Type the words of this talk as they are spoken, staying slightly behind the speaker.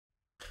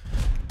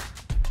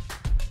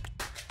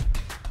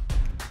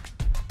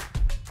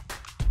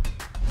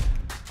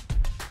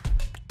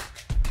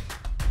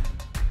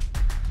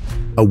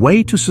A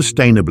way to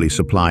sustainably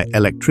supply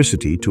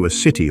electricity to a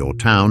city or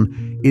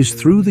town is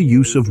through the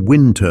use of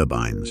wind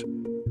turbines.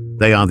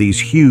 They are these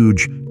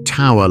huge,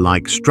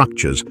 tower-like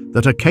structures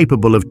that are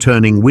capable of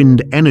turning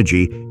wind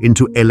energy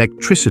into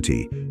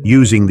electricity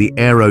using the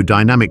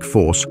aerodynamic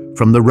force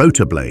from the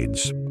rotor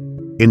blades.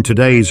 In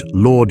today's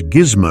Lord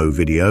Gizmo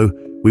video,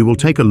 we will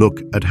take a look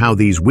at how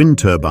these wind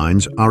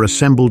turbines are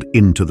assembled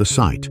into the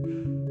site.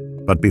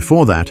 But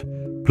before that,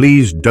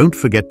 please don't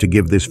forget to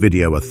give this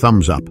video a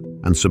thumbs up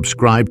and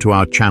subscribe to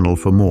our channel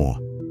for more.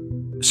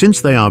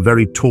 Since they are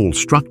very tall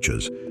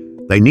structures,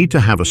 they need to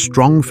have a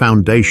strong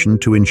foundation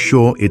to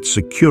ensure its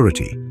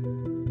security.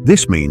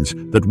 This means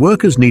that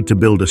workers need to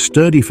build a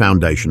sturdy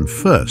foundation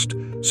first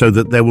so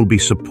that there will be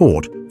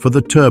support for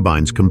the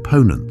turbine's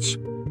components.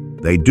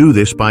 They do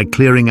this by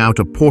clearing out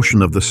a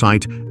portion of the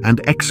site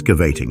and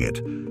excavating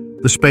it.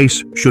 The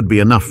space should be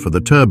enough for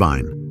the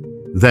turbine.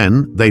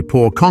 Then they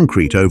pour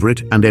concrete over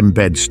it and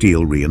embed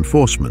steel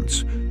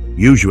reinforcements.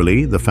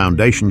 Usually, the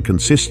foundation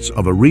consists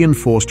of a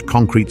reinforced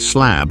concrete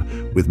slab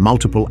with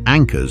multiple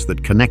anchors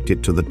that connect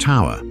it to the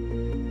tower.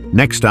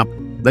 Next up,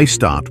 they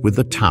start with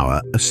the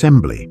tower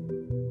assembly.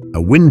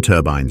 A wind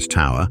turbine's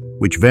tower,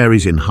 which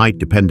varies in height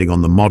depending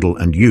on the model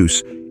and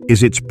use,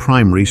 is its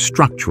primary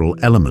structural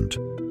element.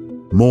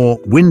 More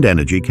wind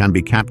energy can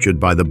be captured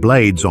by the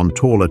blades on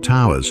taller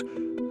towers,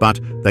 but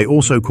they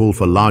also call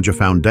for larger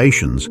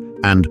foundations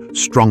and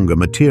stronger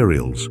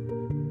materials.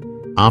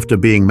 After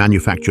being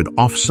manufactured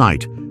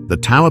off-site, the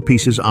tower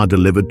pieces are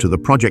delivered to the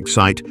project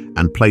site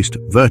and placed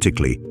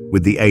vertically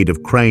with the aid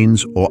of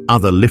cranes or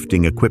other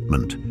lifting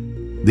equipment.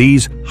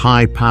 These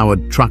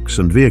high-powered trucks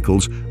and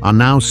vehicles are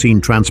now seen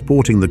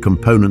transporting the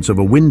components of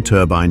a wind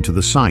turbine to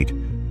the site.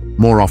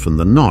 More often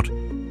than not,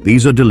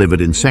 these are delivered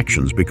in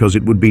sections because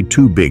it would be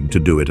too big to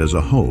do it as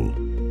a whole.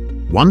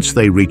 Once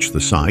they reach the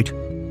site,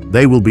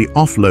 they will be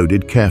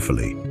offloaded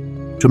carefully.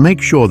 To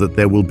make sure that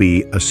there will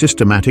be a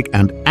systematic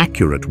and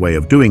accurate way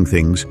of doing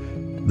things,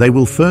 they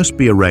will first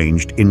be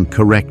arranged in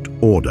correct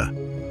order.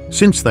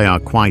 Since they are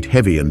quite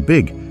heavy and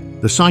big,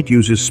 the site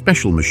uses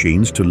special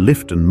machines to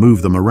lift and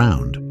move them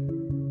around.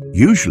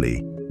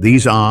 Usually,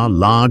 these are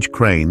large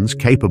cranes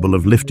capable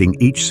of lifting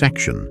each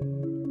section.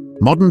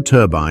 Modern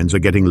turbines are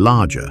getting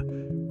larger,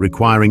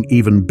 requiring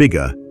even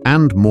bigger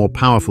and more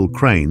powerful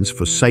cranes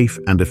for safe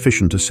and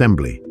efficient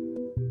assembly.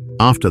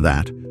 After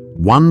that,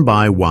 one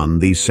by one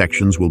these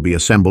sections will be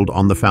assembled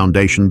on the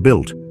foundation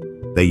built.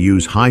 They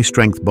use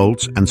high-strength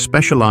bolts and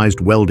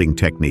specialized welding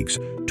techniques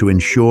to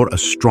ensure a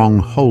strong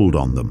hold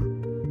on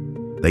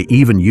them. They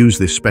even use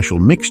this special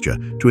mixture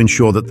to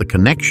ensure that the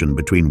connection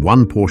between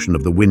one portion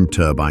of the wind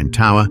turbine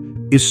tower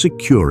is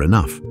secure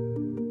enough.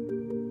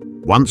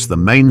 Once the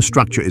main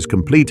structure is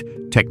complete,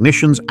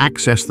 technicians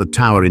access the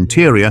tower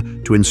interior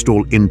to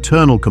install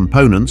internal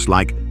components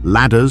like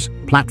ladders,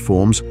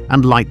 platforms,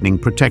 and lightning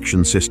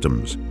protection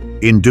systems.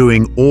 In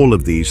doing all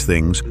of these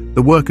things,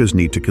 the workers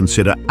need to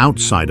consider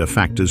outsider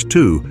factors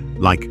too,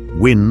 like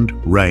wind,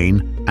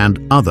 rain,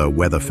 and other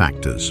weather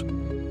factors.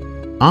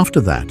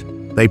 After that,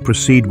 they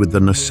proceed with the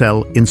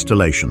nacelle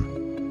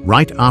installation.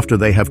 Right after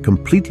they have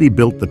completely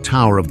built the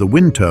tower of the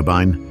wind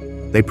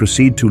turbine, they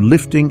proceed to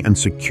lifting and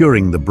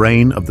securing the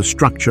brain of the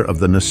structure of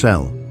the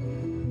nacelle.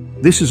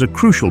 This is a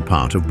crucial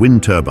part of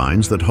wind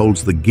turbines that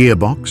holds the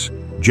gearbox,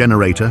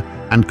 generator,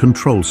 and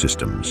control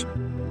systems.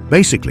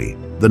 Basically,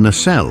 the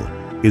nacelle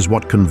is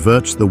what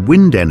converts the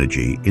wind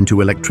energy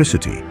into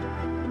electricity.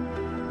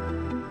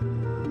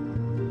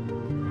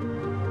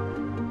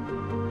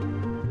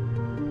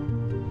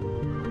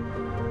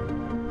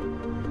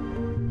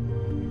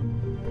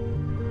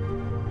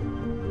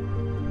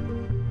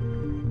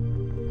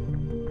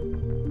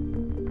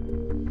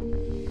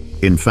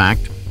 In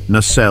fact,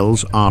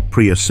 nacelles are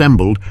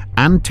pre-assembled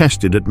and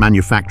tested at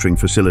manufacturing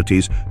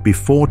facilities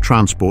before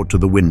transport to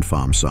the wind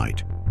farm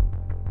site.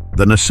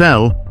 The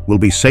nacelle will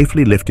be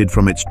safely lifted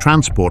from its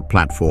transport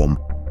platform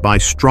by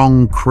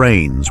strong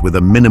cranes with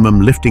a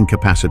minimum lifting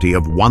capacity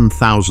of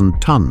 1,000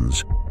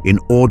 tons in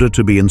order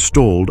to be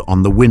installed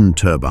on the wind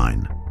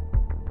turbine.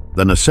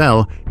 The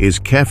nacelle is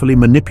carefully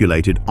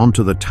manipulated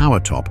onto the tower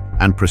top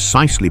and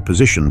precisely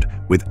positioned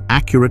with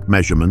accurate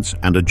measurements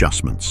and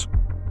adjustments.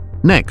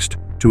 Next,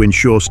 to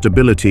ensure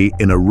stability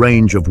in a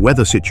range of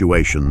weather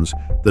situations,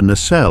 the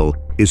nacelle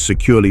is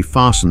securely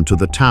fastened to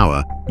the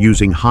tower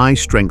using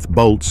high-strength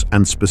bolts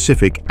and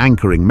specific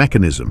anchoring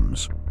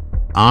mechanisms.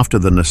 After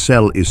the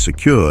nacelle is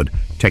secured,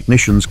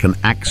 technicians can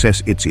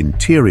access its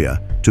interior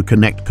to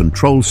connect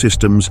control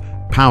systems,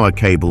 power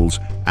cables,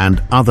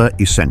 and other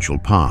essential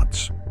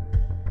parts.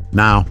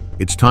 Now,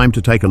 it's time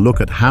to take a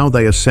look at how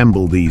they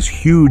assemble these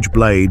huge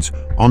blades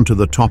onto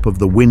the top of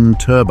the wind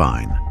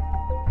turbine.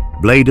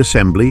 Blade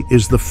assembly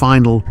is the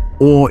final,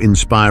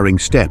 awe-inspiring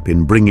step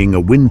in bringing a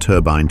wind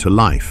turbine to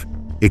life,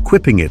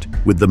 equipping it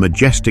with the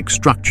majestic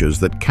structures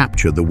that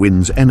capture the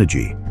wind's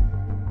energy.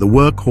 The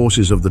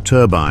workhorses of the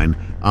turbine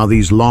are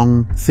these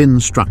long, thin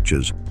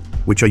structures,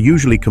 which are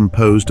usually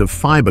composed of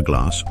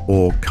fiberglass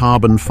or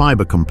carbon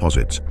fiber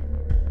composites.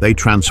 They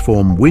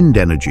transform wind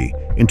energy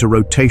into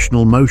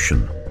rotational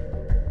motion.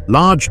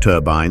 Large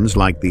turbines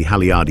like the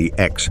Haliade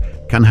X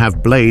can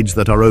have blades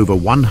that are over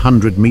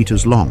 100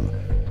 meters long,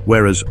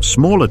 whereas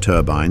smaller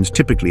turbines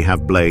typically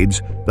have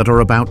blades that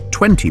are about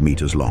 20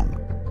 meters long.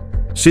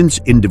 Since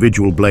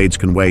individual blades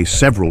can weigh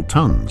several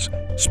tons,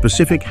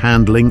 specific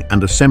handling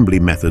and assembly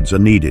methods are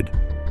needed.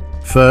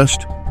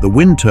 First, the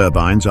wind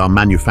turbines are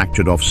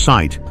manufactured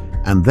off-site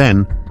and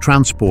then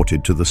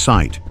transported to the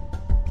site.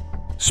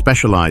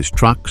 Specialized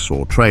trucks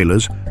or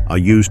trailers are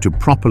used to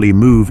properly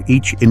move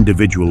each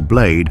individual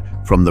blade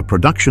from the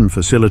production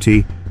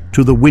facility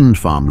to the wind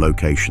farm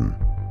location.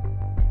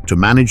 To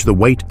manage the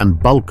weight and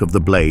bulk of the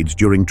blades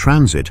during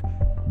transit,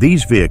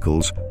 these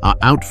vehicles are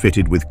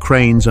outfitted with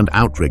cranes and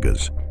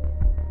outriggers.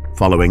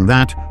 Following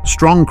that,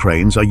 strong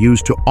cranes are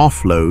used to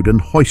offload and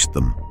hoist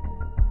them.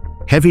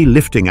 Heavy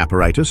lifting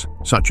apparatus,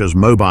 such as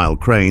mobile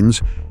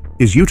cranes,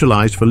 is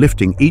utilized for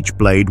lifting each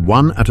blade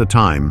one at a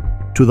time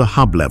to the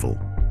hub level.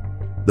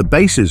 The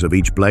bases of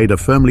each blade are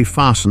firmly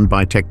fastened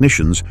by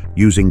technicians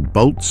using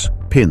bolts,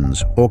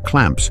 pins, or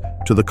clamps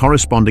to the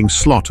corresponding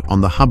slot on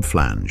the hub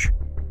flange.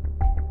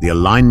 The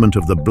alignment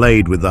of the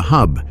blade with the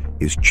hub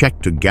is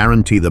checked to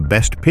guarantee the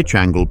best pitch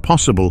angle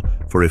possible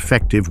for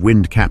effective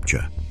wind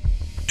capture.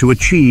 To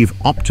achieve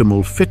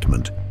optimal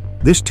fitment,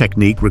 this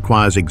technique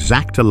requires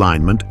exact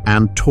alignment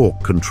and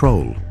torque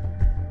control.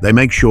 They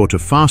make sure to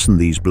fasten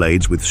these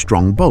blades with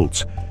strong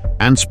bolts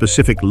and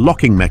specific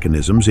locking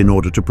mechanisms in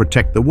order to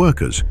protect the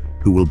workers,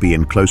 who will be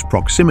in close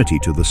proximity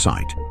to the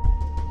site.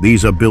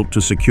 These are built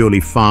to securely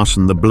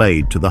fasten the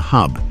blade to the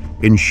hub,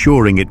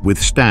 ensuring it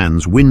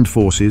withstands wind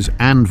forces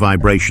and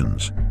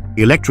vibrations.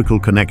 Electrical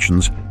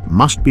connections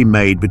must be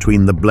made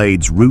between the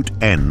blade's root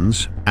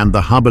ends and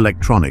the hub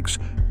electronics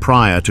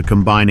prior to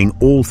combining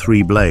all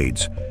three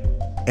blades.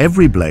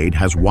 Every blade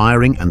has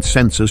wiring and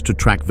sensors to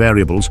track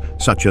variables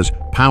such as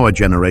power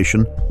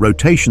generation,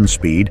 rotation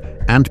speed,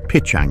 and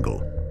pitch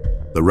angle.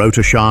 The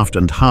rotor shaft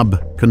and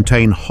hub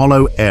contain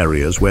hollow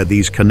areas where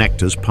these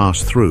connectors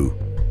pass through.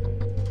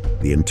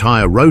 The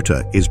entire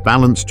rotor is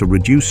balanced to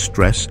reduce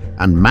stress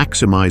and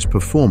maximize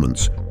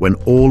performance when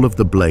all of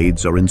the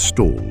blades are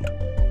installed.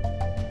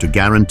 To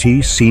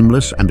guarantee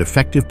seamless and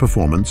effective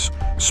performance,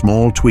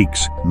 small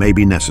tweaks may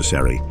be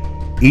necessary.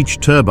 Each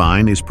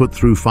turbine is put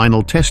through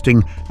final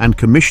testing and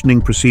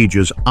commissioning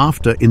procedures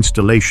after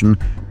installation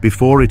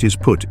before it is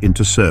put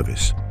into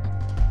service.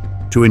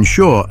 To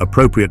ensure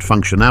appropriate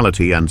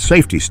functionality and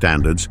safety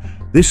standards,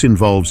 this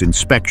involves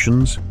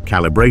inspections,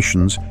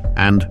 calibrations,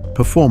 and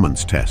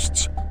performance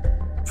tests.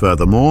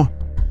 Furthermore,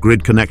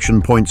 grid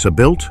connection points are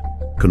built,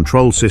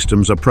 control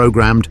systems are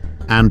programmed,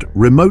 and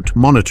remote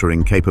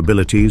monitoring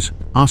capabilities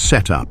are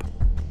set up.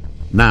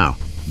 Now,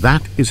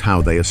 that is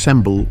how they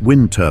assemble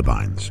wind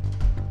turbines.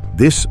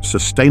 This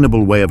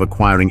sustainable way of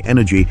acquiring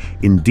energy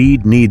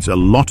indeed needs a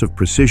lot of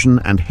precision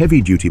and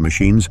heavy-duty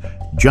machines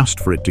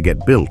just for it to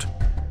get built.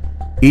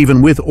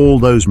 Even with all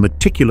those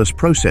meticulous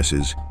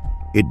processes,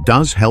 it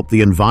does help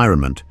the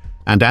environment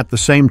and at the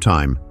same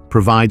time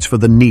provides for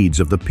the needs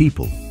of the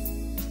people.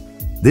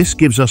 This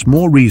gives us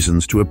more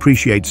reasons to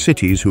appreciate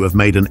cities who have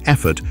made an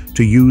effort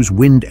to use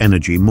wind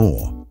energy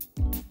more.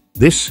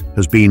 This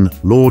has been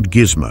Lord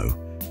Gizmo,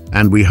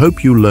 and we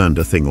hope you learned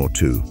a thing or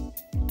two.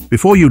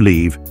 Before you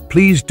leave,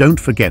 please don't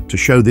forget to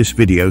show this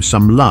video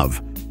some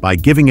love by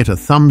giving it a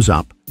thumbs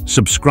up,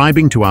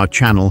 subscribing to our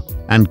channel,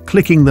 and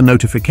clicking the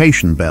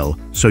notification bell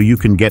so you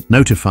can get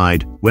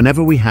notified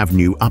whenever we have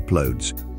new uploads.